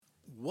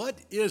What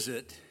is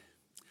it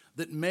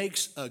that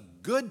makes a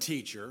good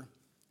teacher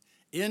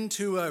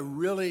into a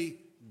really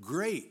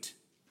great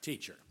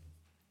teacher?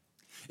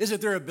 Is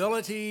it their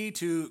ability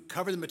to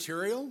cover the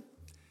material,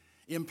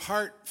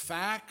 impart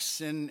facts,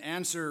 and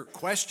answer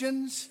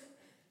questions?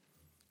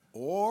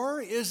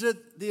 Or is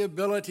it the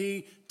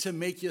ability to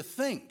make you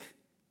think,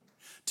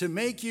 to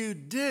make you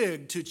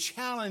dig, to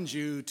challenge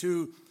you,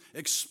 to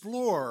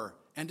explore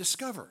and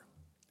discover?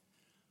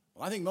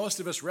 Well, I think most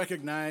of us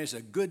recognize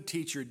a good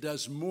teacher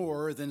does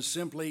more than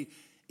simply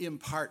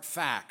impart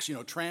facts,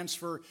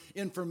 transfer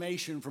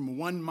information from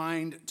one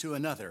mind to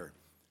another.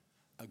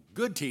 A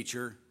good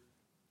teacher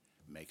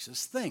makes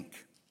us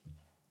think.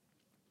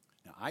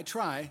 Now, I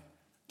try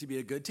to be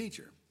a good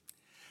teacher.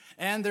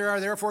 And there are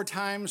therefore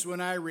times when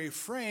I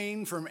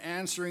refrain from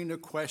answering a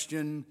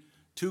question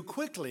too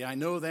quickly. I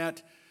know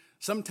that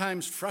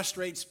sometimes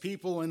frustrates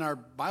people in our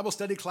Bible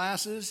study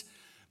classes,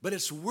 but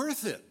it's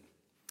worth it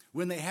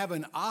when they have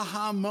an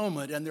aha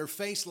moment and their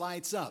face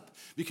lights up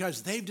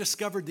because they've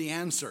discovered the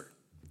answer.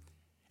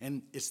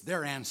 And it's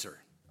their answer.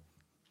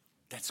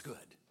 That's good.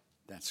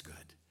 That's good.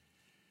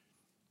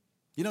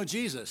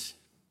 Jesus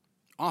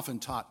often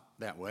taught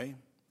that way.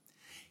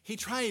 He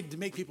tried to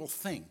make people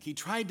think. He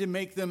tried to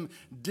make them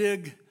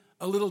dig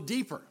a little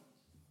deeper.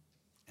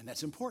 And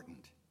that's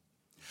important.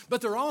 But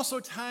there are also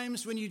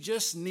times when you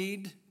just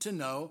need to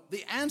know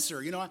the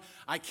answer.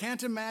 I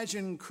can't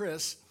imagine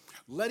Chris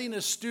letting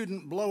a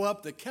student blow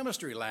up the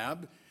chemistry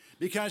lab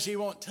because he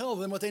won't tell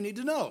them what they need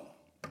to know.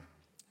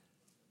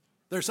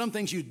 There are some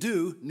things you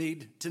do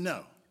need to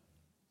know.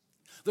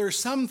 There are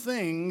some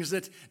things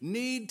that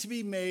need to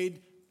be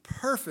made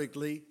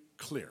perfectly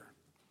clear.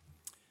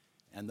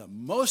 And the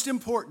most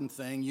important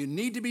thing you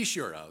need to be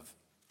sure of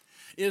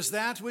is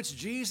that which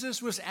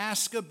Jesus was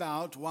asked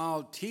about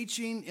while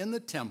teaching in the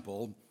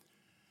temple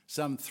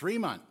some 3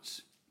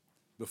 months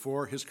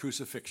before his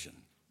crucifixion.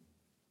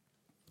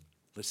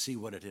 Let's see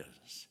what it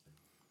is.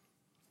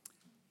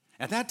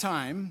 At that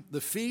time,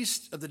 the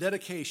feast of the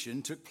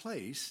dedication took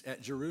place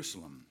at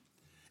Jerusalem.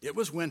 It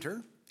was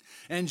winter,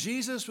 and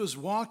Jesus was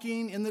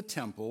walking in the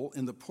temple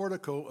in the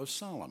portico of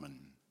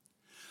Solomon.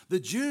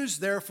 The Jews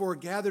therefore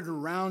gathered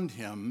around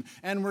him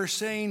and were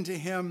saying to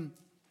him,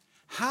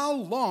 "How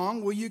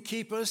long will you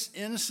keep us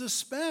in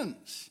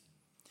suspense?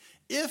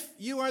 If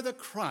you are the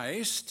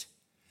Christ,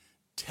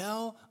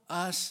 tell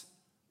us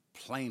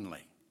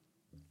plainly."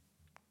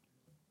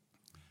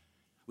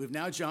 We've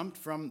now jumped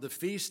from the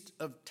Feast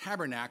of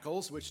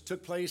Tabernacles, which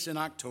took place in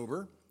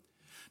October,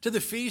 to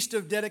the Feast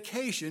of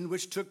Dedication,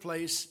 which took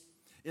place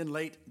in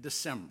late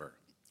December.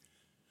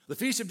 The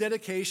Feast of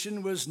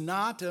Dedication was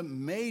not a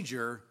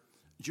major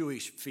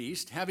Jewish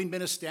feast, having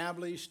been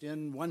established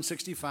in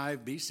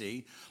 165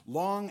 BC,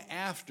 long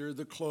after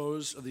the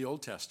close of the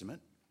Old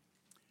Testament.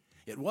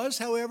 It was,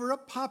 however, a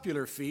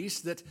popular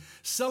feast that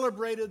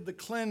celebrated the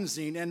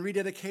cleansing and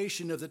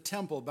rededication of the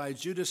temple by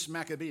Judas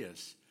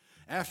Maccabeus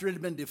after it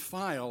had been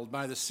defiled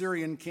by the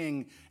Syrian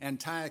king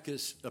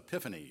Antiochus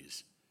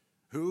Epiphanes,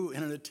 who,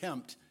 in an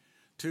attempt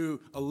to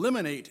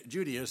eliminate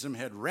Judaism,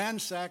 had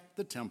ransacked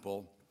the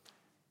temple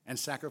and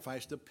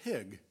sacrificed a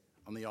pig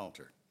on the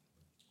altar.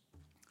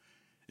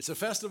 It's a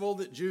festival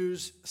that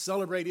Jews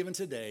celebrate even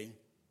today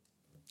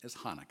as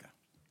Hanukkah.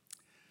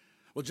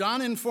 Well,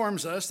 John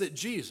informs us that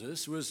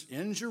Jesus was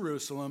in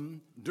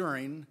Jerusalem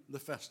during the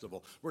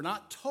festival. We're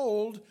not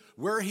told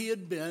where he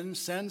had been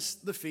since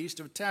the Feast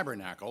of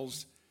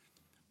Tabernacles,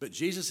 but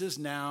Jesus is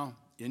now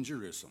in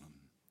Jerusalem.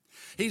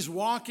 He's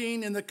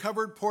walking in the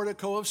covered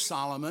portico of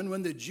Solomon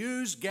when the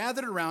Jews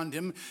gathered around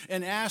him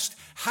and asked,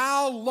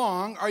 "How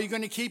long are you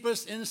going to keep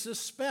us in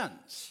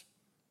suspense?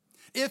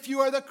 If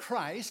you are the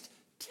Christ,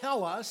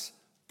 tell us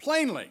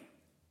plainly."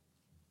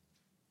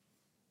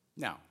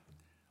 Now,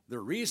 the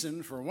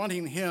reason for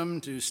wanting him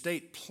to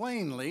state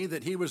plainly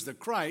that he was the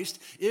Christ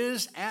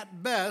is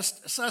at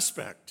best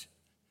suspect.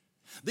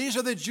 These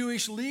are the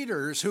Jewish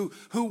leaders who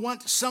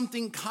want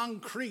something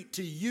concrete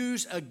to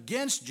use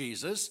against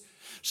Jesus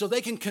so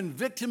they can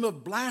convict him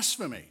of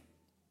blasphemy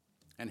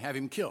and have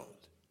him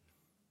killed.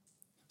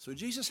 So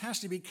Jesus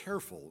has to be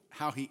careful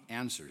how he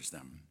answers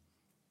them.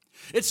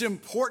 It's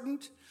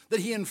important that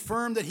he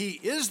affirm that he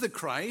is the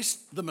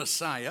Christ, the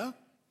Messiah,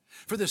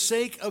 for the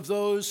sake of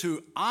those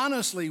who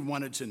honestly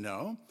wanted to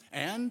know,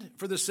 and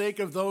for the sake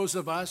of those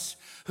of us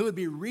who would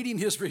be reading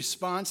his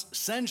response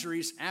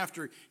centuries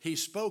after he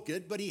spoke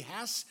it, but he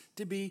has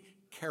to be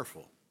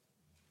careful.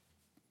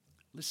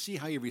 Let's see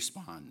how he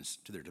responds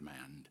to their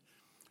demand.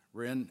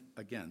 We're in,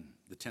 again,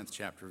 the 10th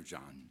chapter of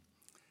John.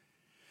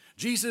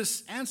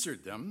 Jesus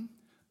answered them,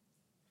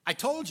 "I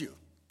told you,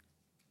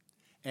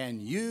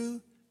 and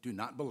you do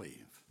not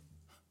believe."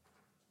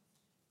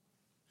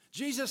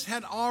 Jesus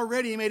had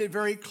already made it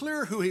very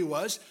clear who he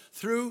was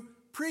through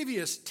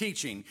previous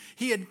teaching.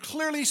 He had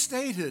clearly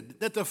stated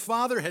that the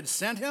Father had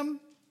sent him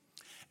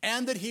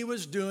and that he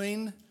was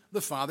doing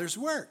the Father's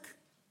work.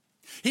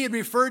 He had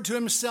referred to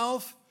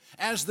himself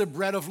as the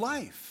bread of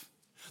life,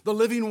 the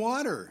living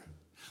water,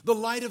 the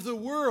light of the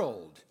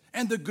world,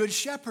 and the good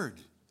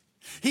shepherd.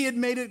 He had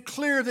made it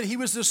clear that he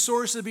was the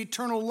source of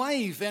eternal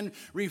life and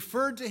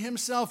referred to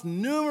himself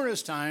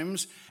numerous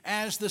times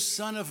as the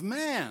Son of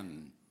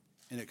Man,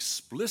 an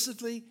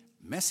explicitly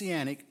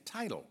messianic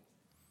title.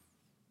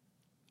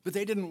 But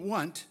they didn't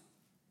want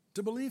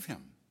to believe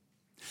him.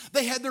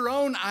 They had their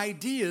own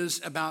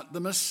ideas about the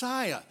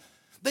Messiah.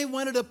 They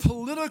wanted a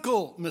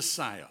political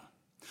Messiah,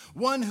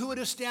 one who would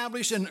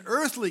establish an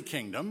earthly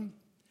kingdom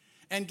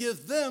and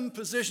give them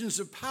positions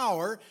of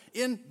power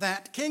in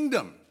that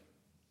kingdom.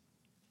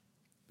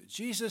 But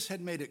Jesus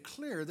had made it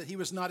clear that he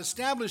was not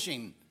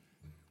establishing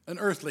an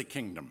earthly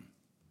kingdom.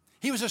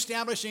 He was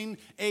establishing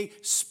a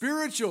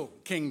spiritual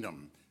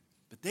kingdom.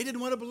 But they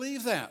didn't want to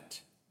believe that.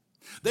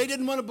 They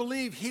didn't want to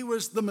believe he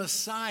was the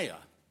Messiah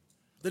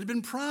that had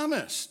been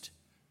promised.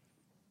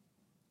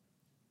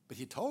 But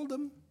he told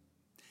them.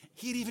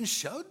 He had even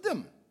showed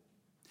them.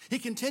 He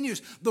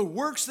continues, "The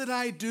works that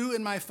I do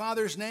in my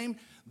Father's name,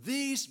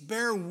 these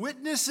bear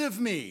witness of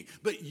me,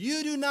 but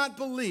you do not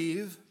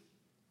believe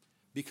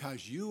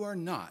because you are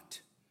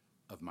not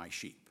of my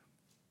sheep."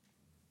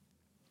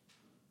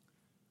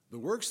 The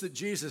works that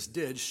Jesus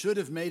did should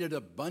have made it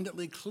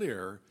abundantly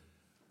clear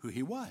who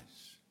he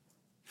was.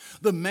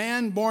 The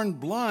man born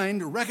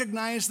blind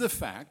recognized the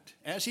fact,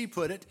 as he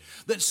put it,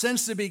 that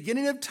since the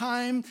beginning of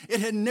time, it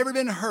had never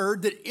been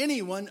heard that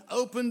anyone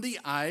opened the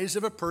eyes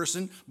of a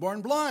person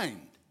born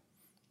blind.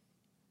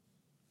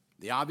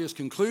 The obvious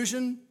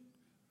conclusion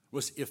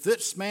was if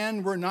this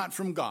man were not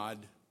from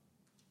God,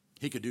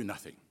 he could do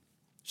nothing.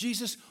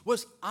 Jesus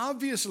was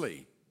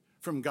obviously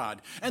from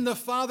God, and the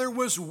Father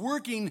was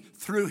working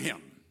through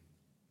him.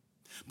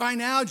 By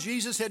now,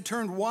 Jesus had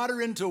turned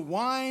water into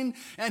wine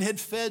and had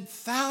fed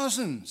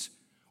thousands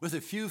with a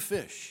few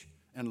fish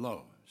and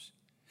loaves.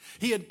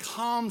 He had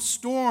calmed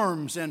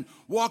storms and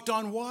walked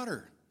on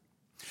water.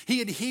 He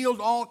had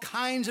healed all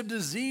kinds of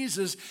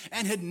diseases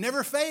and had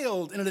never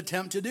failed in an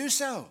attempt to do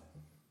so.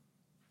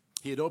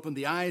 He had opened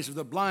the eyes of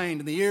the blind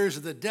and the ears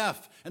of the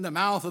deaf and the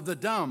mouth of the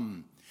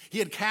dumb. He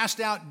had cast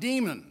out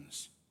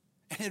demons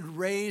and had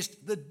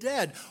raised the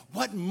dead.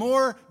 What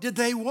more did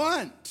they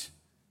want?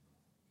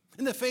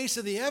 In the face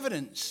of the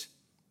evidence,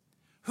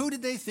 who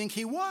did they think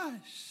he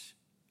was?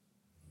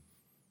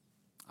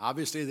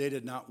 Obviously, they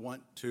did not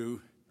want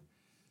to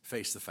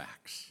face the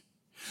facts.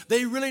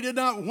 They really did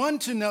not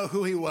want to know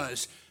who he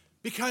was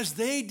because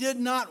they did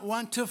not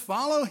want to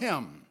follow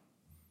him.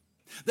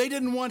 They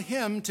didn't want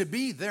him to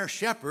be their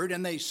shepherd,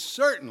 and they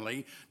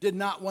certainly did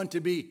not want to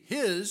be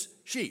his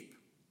sheep.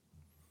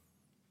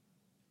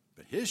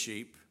 But his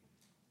sheep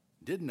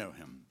did know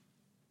him,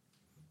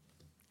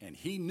 and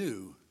he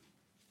knew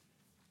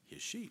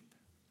his sheep.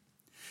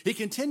 He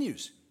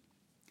continues,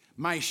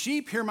 "My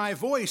sheep hear my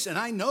voice, and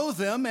I know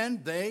them,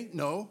 and they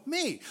know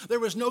me." There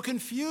was no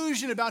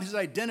confusion about his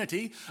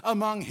identity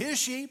among his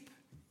sheep.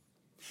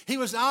 He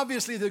was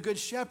obviously the good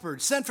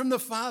shepherd sent from the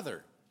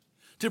Father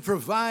to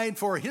provide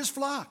for his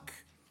flock.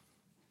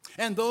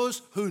 And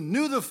those who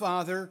knew the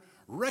Father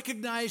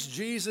recognized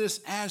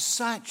Jesus as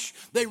such.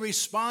 They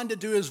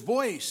responded to his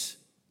voice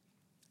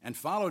and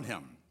followed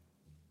him.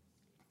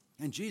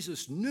 And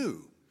Jesus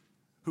knew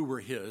who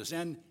were his,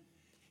 and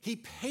he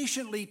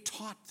patiently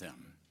taught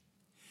them.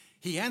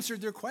 He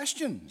answered their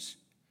questions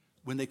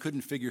when they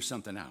couldn't figure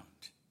something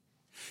out.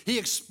 He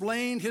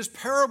explained his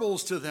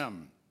parables to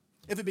them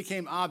if it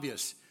became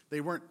obvious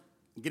they weren't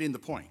getting the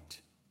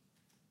point.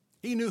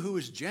 He knew who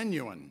was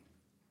genuine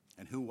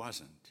and who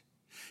wasn't.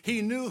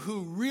 He knew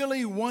who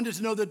really wanted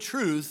to know the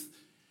truth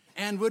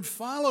and would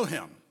follow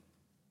him.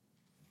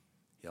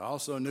 He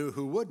also knew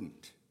who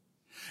wouldn't.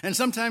 And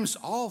sometimes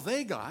all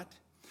they got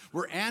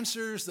were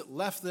answers that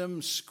left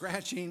them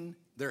scratching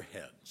their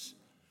heads.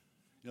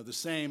 The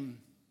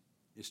same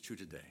is true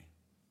today.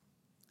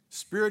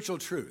 Spiritual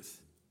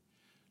truth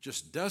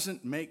just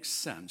doesn't make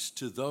sense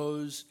to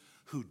those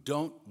who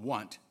don't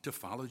want to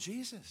follow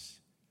Jesus,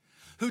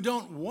 who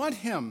don't want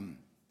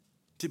him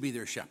to be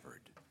their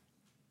shepherd.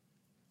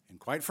 And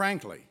quite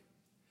frankly,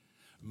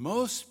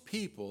 most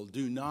people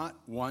do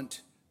not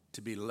want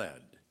to be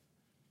led,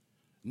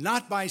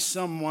 not by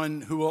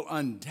someone who will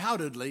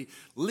undoubtedly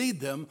lead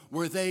them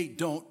where they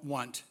don't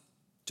want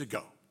to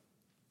go.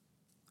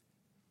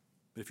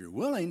 But if you're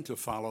willing to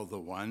follow the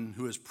one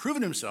who has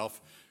proven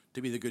himself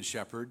to be the good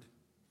shepherd,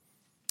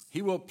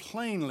 he will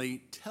plainly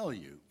tell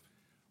you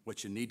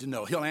what you need to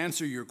know. He'll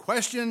answer your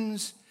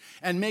questions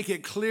and make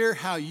it clear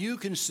how you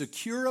can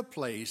secure a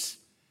place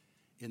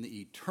in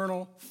the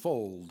eternal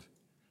fold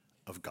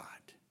of God.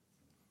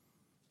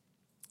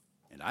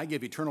 And I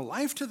give eternal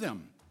life to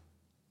them,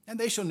 and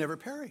they shall never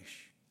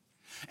perish,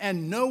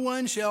 and no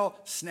one shall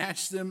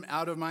snatch them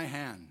out of my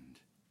hand.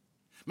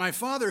 My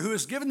Father, who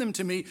has given them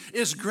to me,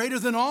 is greater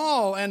than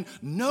all, and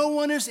no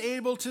one is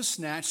able to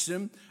snatch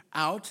them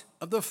out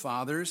of the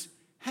Father's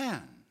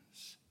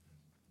hands.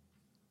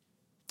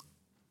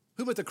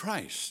 Who but the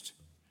Christ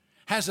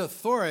has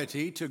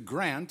authority to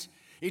grant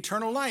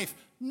eternal life?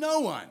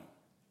 No one.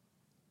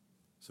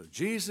 So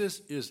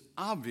Jesus is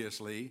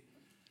obviously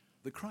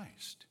the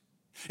Christ.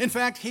 In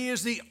fact, he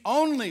is the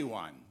only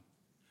one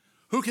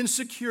who can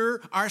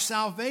secure our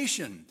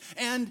salvation.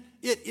 And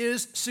it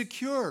is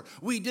secure.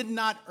 We did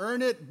not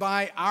earn it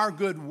by our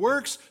good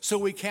works, so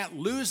we can't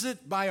lose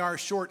it by our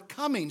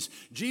shortcomings.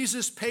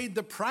 Jesus paid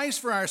the price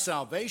for our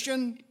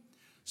salvation,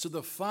 so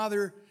the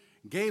Father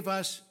gave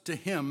us to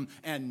him,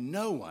 and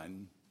no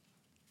one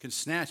can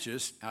snatch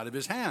us out of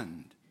his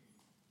hand.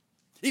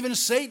 Even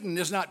Satan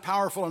is not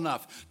powerful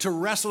enough to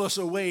wrestle us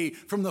away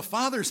from the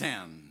Father's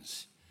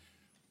hands.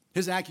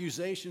 His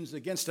accusations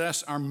against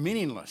us are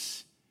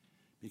meaningless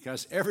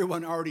because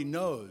everyone already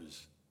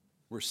knows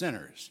we're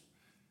sinners,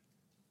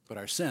 but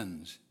our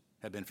sins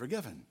have been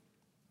forgiven.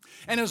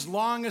 And as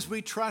long as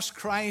we trust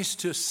Christ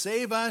to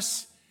save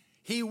us,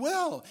 he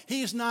will.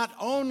 He's not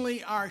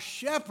only our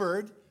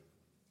shepherd,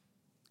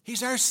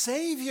 he's our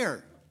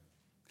Savior.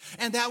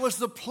 And that was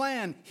the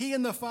plan he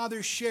and the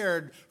Father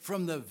shared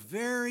from the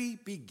very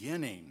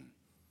beginning.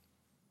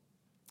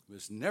 It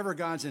was never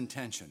God's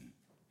intention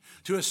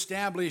to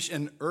establish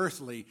an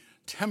earthly,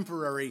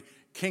 temporary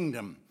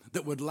kingdom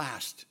that would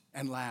last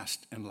and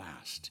last and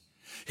last.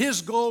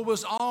 His goal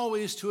was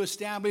always to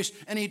establish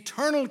an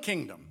eternal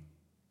kingdom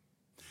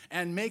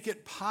and make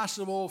it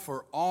possible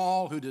for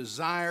all who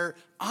desire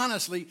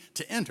honestly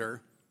to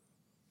enter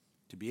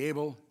to be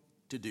able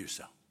to do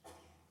so.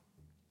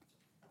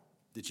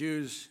 The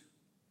Jews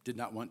did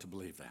not want to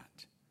believe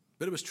that,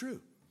 but it was true.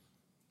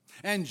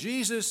 And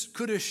Jesus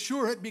could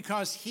assure it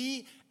because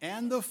he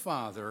and the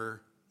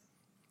Father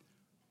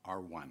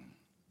are one.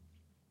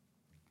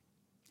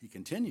 He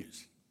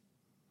continues,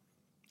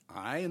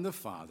 I and the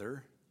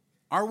Father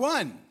are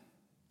one.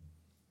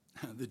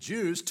 The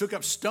Jews took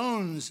up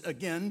stones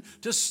again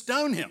to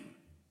stone him.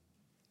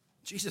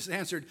 Jesus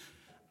answered,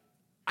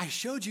 I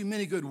showed you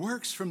many good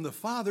works from the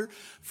Father.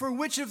 For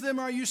which of them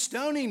are you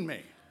stoning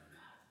me?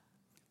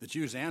 The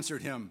Jews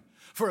answered him,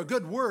 for a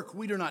good work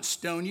we do not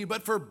stone you,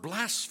 but for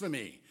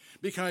blasphemy,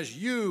 because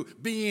you,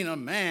 being a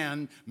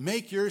man,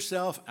 make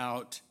yourself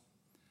out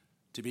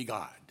to be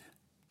God.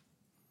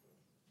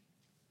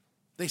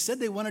 They said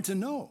they wanted to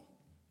know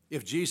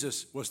if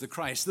Jesus was the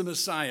Christ, the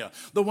Messiah,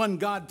 the one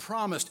God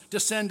promised to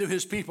send to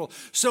his people.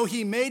 So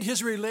he made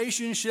his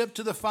relationship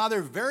to the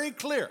Father very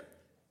clear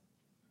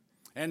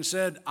and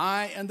said,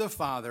 I and the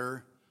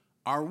Father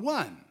are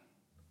one.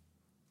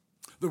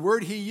 The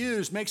word he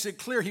used makes it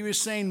clear he was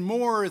saying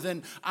more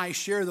than I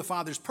share the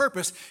Father's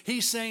purpose.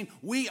 He's saying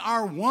we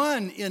are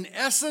one in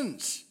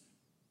essence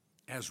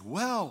as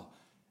well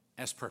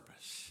as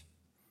purpose.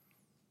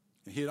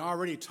 He had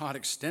already taught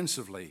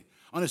extensively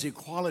on his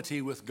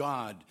equality with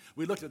God.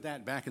 We looked at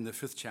that back in the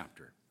 5th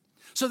chapter.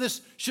 So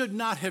this should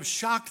not have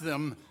shocked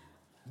them,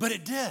 but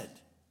it did.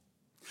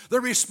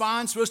 The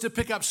response was to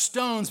pick up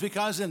stones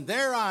because in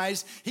their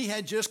eyes, he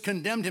had just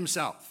condemned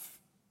himself.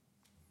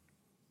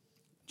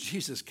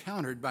 Jesus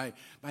countered by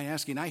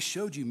asking, I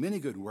showed you many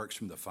good works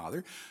from the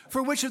Father.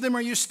 For which of them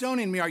are you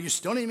stoning me? Are you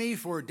stoning me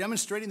for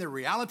demonstrating the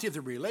reality of the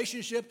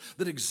relationship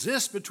that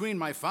exists between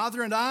my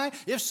Father and I?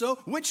 If so,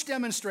 which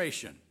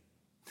demonstration?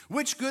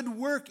 Which good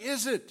work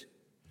is it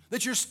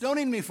that you're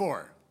stoning me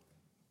for?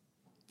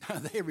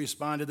 They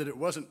responded that it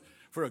wasn't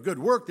for a good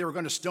work they were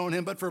going to stone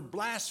him, but for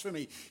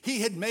blasphemy.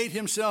 He had made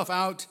himself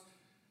out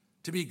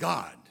to be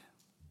God.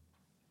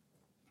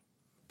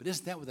 But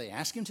isn't that what they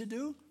asked him to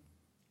do?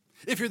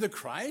 If you're the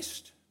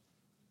Christ,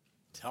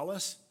 tell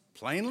us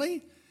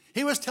plainly.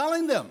 He was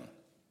telling them,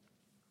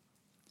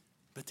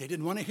 but they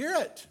didn't want to hear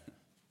it.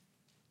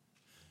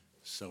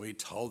 So he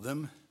told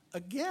them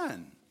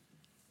again.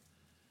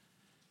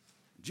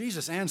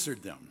 Jesus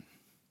answered them,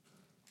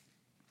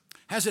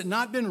 has it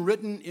not been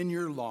written in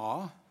your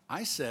law,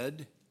 I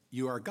said,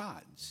 you are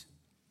gods?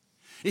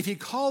 If he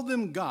called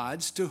them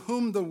gods to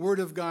whom the word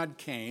of God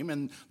came,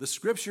 and the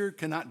scripture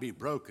cannot be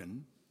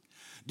broken,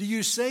 do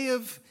you say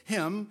of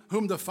him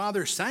whom the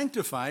Father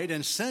sanctified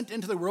and sent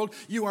into the world,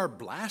 you are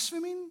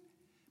blaspheming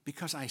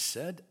because I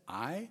said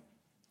I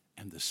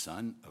am the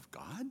Son of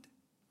God?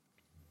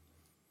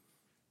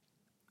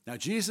 Now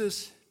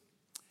Jesus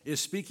is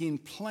speaking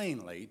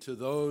plainly to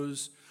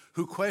those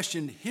who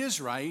questioned his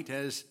right,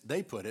 as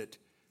they put it,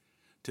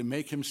 to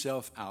make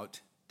himself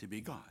out to be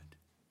God.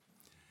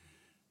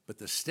 But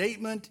the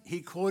statement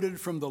he quoted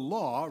from the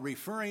law,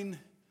 referring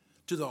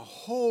to the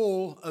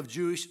whole of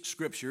Jewish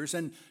scriptures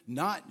and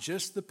not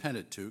just the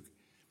Pentateuch,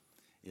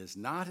 is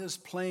not as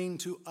plain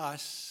to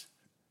us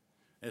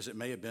as it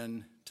may have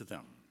been to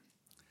them.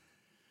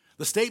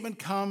 The statement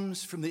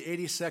comes from the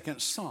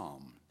 82nd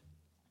Psalm,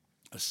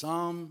 a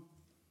psalm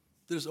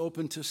that is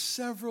open to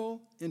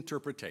several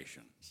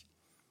interpretations.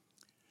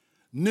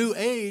 New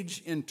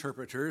Age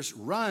interpreters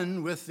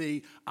run with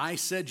the I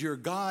said you're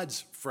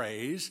God's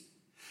phrase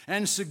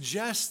and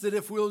suggest that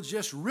if we'll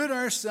just rid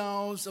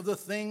ourselves of the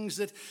things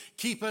that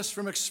keep us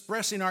from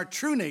expressing our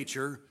true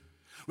nature,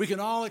 we can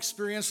all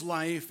experience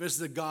life as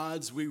the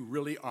gods we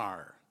really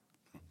are.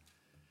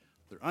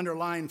 Their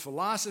underlying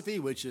philosophy,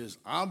 which is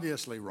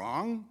obviously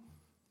wrong,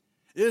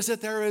 is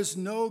that there is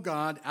no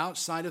God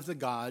outside of the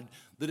God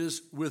that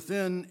is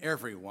within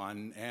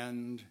everyone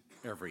and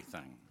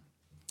everything.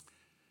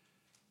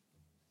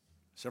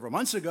 Several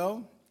months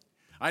ago,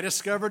 I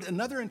discovered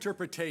another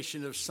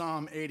interpretation of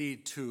Psalm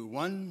 82,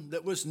 one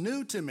that was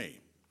new to me,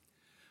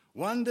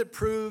 one that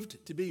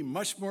proved to be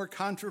much more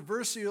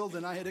controversial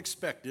than I had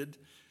expected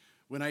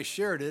when I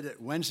shared it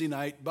at Wednesday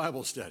night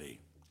Bible study.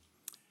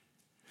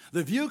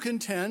 The view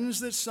contends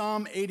that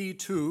Psalm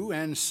 82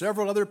 and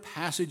several other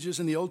passages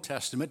in the Old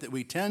Testament that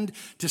we tend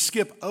to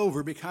skip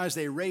over because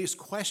they raise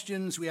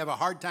questions we have a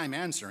hard time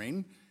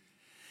answering,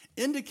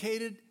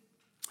 indicated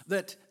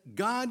that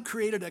God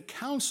created a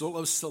council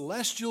of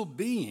celestial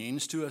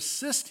beings to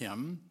assist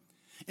him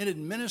in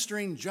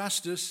administering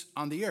justice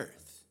on the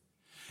earth,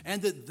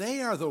 and that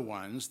they are the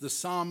ones the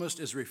psalmist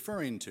is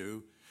referring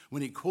to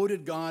when he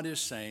quoted God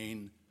as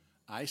saying,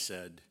 "I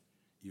said,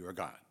 you are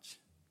gods."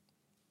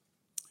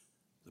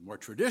 The more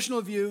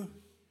traditional view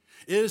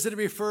is that it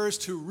refers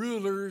to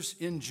rulers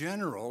in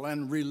general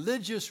and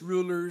religious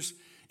rulers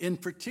in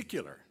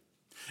particular,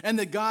 and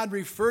that God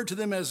referred to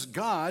them as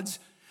gods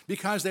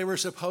because they were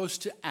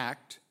supposed to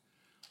act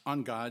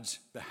on God's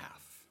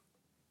behalf.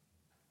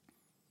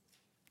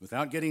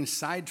 Without getting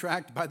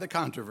sidetracked by the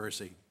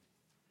controversy,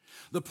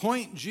 the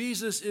point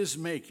Jesus is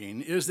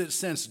making is that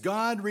since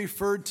God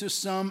referred to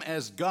some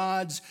as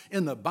gods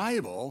in the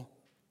Bible,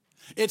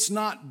 it's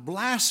not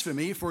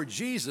blasphemy for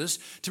Jesus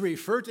to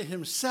refer to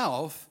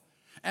himself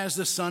as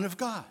the Son of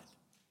God.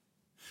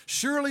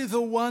 Surely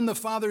the one the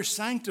Father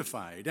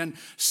sanctified and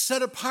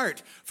set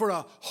apart for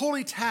a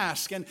holy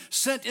task and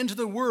sent into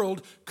the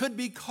world could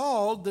be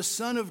called the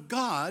Son of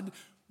God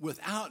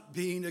without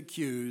being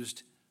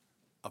accused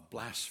of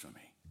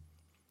blasphemy.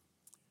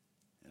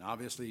 And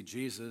obviously,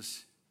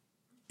 Jesus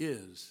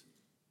is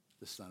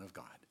the Son of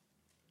God.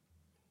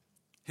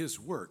 His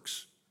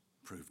works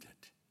proved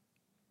it.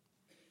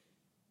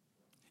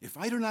 If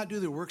I do not do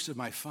the works of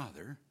my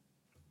Father,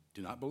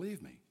 do not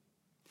believe me.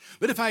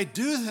 But if I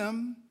do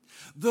them,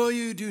 though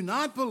you do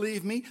not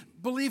believe me,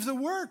 believe the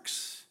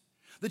works,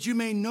 that you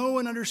may know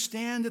and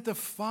understand that the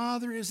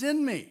Father is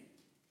in me,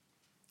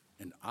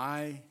 and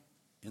I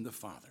in the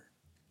Father.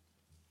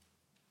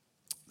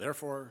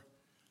 Therefore,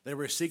 they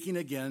were seeking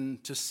again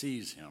to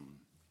seize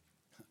him,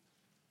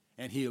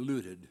 and he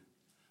eluded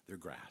their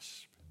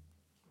grasp.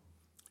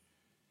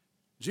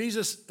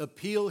 Jesus'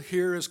 appeal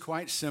here is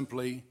quite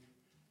simply,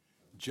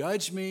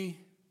 judge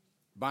me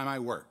by my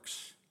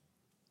works.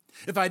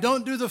 If I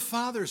don't do the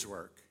Father's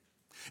work,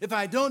 if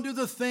I don't do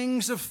the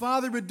things the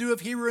Father would do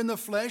if he were in the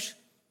flesh,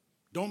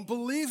 don't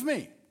believe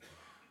me.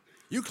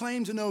 You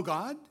claim to know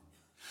God.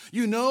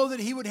 You know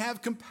that he would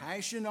have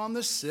compassion on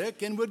the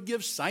sick and would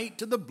give sight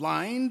to the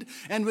blind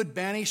and would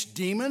banish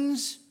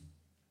demons.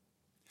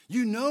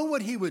 You know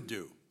what he would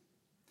do.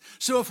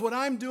 So if what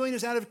I'm doing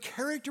is out of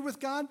character with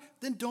God,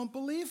 then don't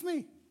believe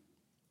me.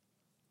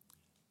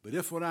 But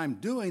if what I'm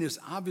doing is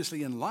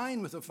obviously in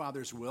line with the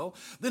Father's will,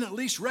 then at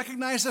least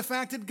recognize the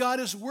fact that God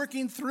is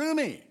working through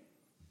me,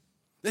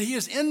 that he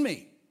is in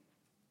me,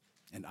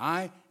 and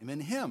I am in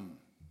him,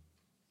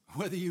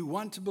 whether you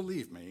want to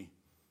believe me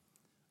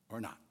or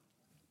not.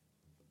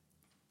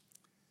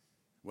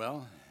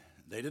 Well,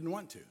 they didn't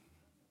want to.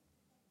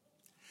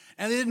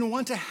 And they didn't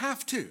want to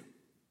have to.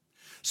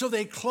 So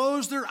they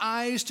closed their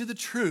eyes to the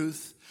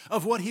truth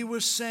of what he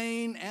was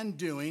saying and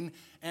doing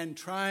and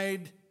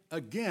tried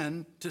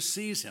again to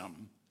seize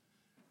him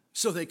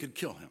so they could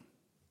kill him.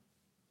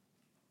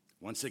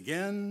 Once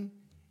again,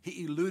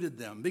 he eluded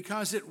them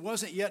because it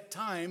wasn't yet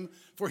time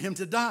for him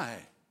to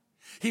die.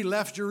 He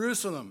left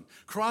Jerusalem,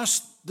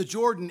 crossed the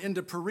Jordan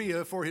into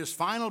Perea for his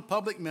final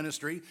public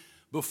ministry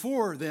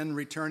before then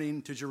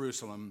returning to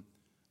Jerusalem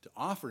to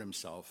offer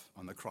himself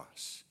on the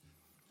cross.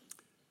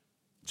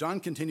 John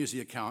continues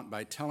the account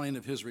by telling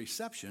of his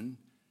reception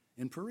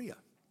in Perea.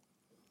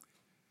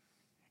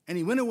 And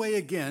he went away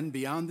again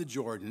beyond the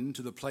Jordan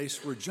to the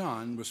place where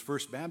John was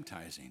first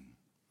baptizing.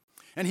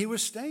 And he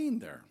was staying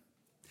there.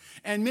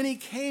 And many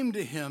came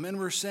to him and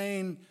were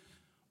saying,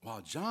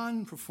 while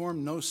John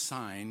performed no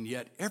sign,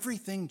 yet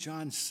everything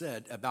John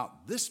said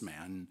about this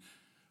man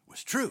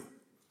was true.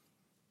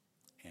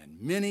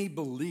 And many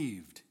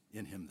believed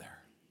in him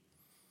there.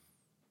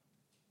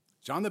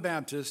 John the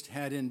Baptist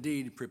had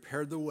indeed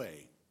prepared the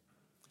way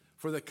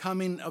for the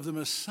coming of the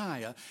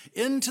Messiah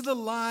into the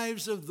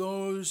lives of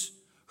those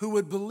who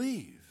would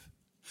believe,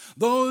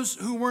 those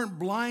who weren't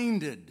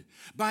blinded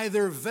by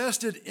their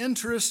vested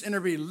interests in a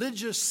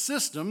religious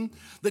system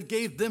that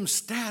gave them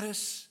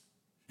status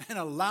and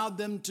allowed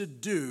them to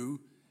do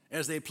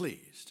as they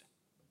pleased.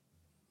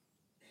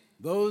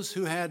 Those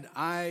who had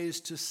eyes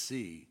to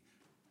see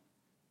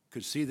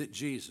could see that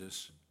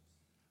Jesus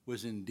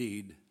was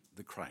indeed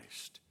the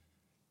Christ,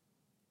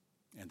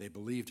 and they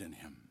believed in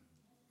him.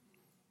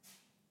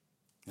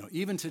 You know,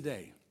 even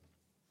today,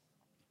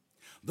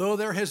 though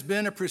there has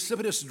been a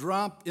precipitous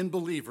drop in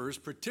believers,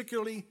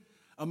 particularly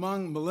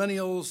among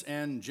millennials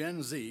and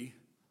Gen Z,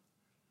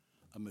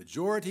 a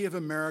majority of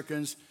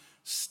Americans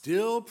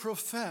still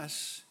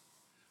profess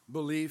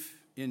belief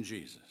in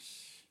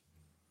Jesus.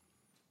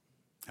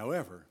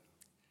 However,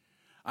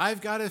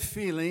 I've got a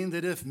feeling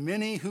that if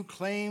many who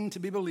claim to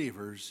be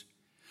believers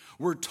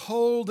were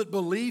told that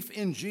belief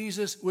in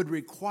Jesus would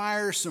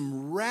require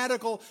some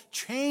radical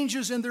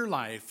changes in their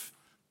life,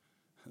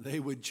 they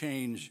would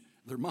change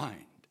their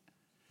mind.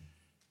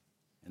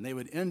 And they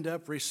would end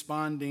up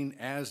responding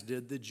as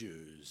did the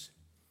Jews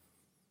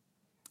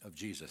of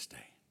Jesus' day.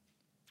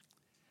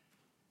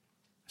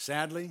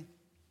 Sadly,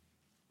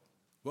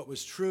 what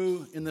was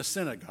true in the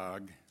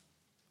synagogue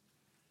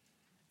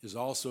is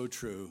also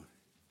true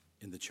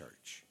in the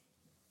church.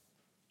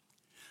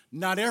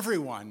 Not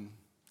everyone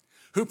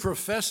who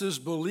professes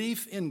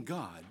belief in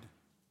God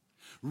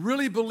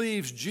really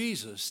believes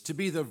Jesus to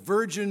be the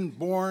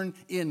virgin-born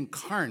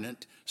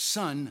incarnate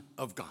Son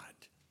of God.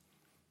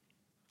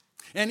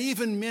 And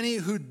even many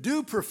who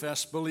do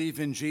profess belief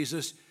in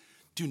Jesus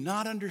do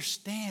not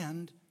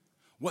understand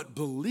what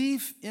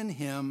belief in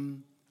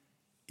him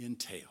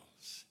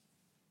entails.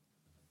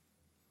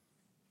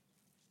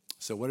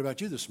 So what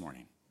about you this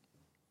morning?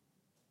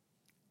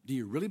 Do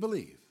you really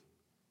believe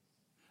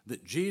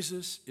that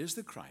Jesus is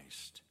the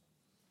Christ,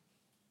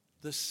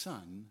 the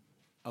Son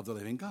of the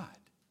living God?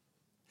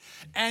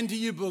 And do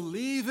you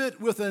believe it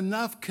with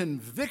enough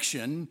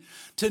conviction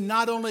to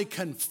not only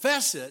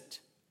confess it,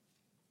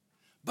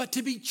 but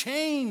to be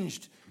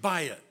changed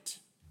by it?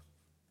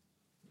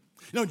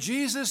 You know,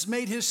 Jesus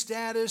made his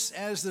status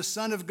as the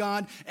Son of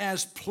God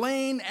as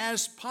plain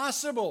as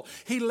possible.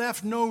 He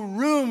left no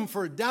room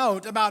for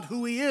doubt about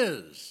who he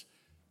is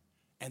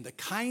and the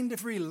kind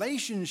of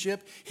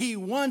relationship he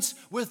wants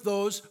with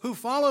those who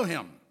follow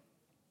him.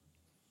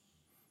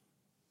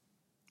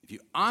 If you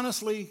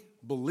honestly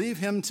believe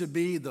him to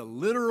be the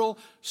literal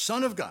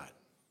Son of God,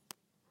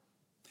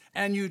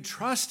 and you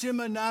trust him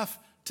enough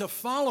to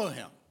follow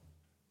him,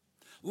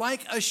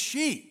 like a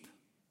sheep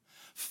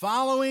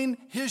following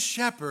his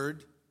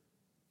shepherd,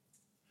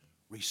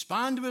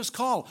 respond to his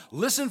call,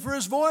 listen for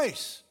his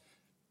voice,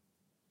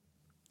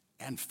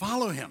 and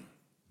follow him,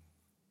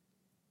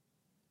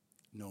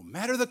 no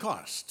matter the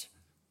cost,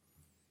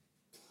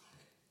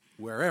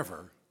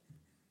 wherever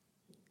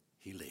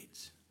he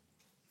leads.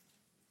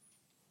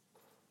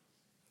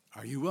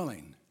 Are you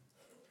willing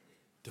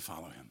to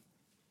follow him?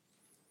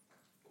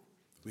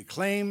 We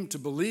claim to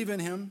believe in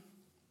him.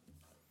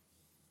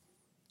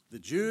 The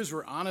Jews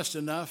were honest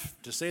enough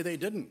to say they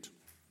didn't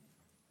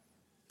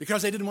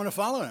because they didn't want to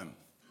follow him.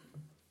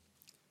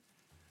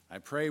 I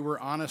pray we're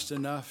honest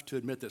enough to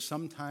admit that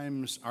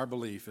sometimes our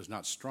belief is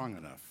not strong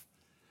enough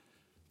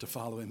to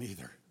follow him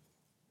either.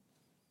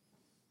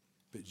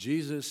 But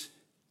Jesus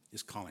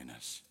is calling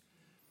us,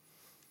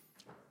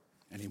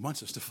 and he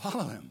wants us to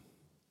follow him.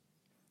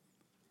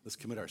 Let's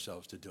commit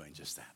ourselves to doing just that.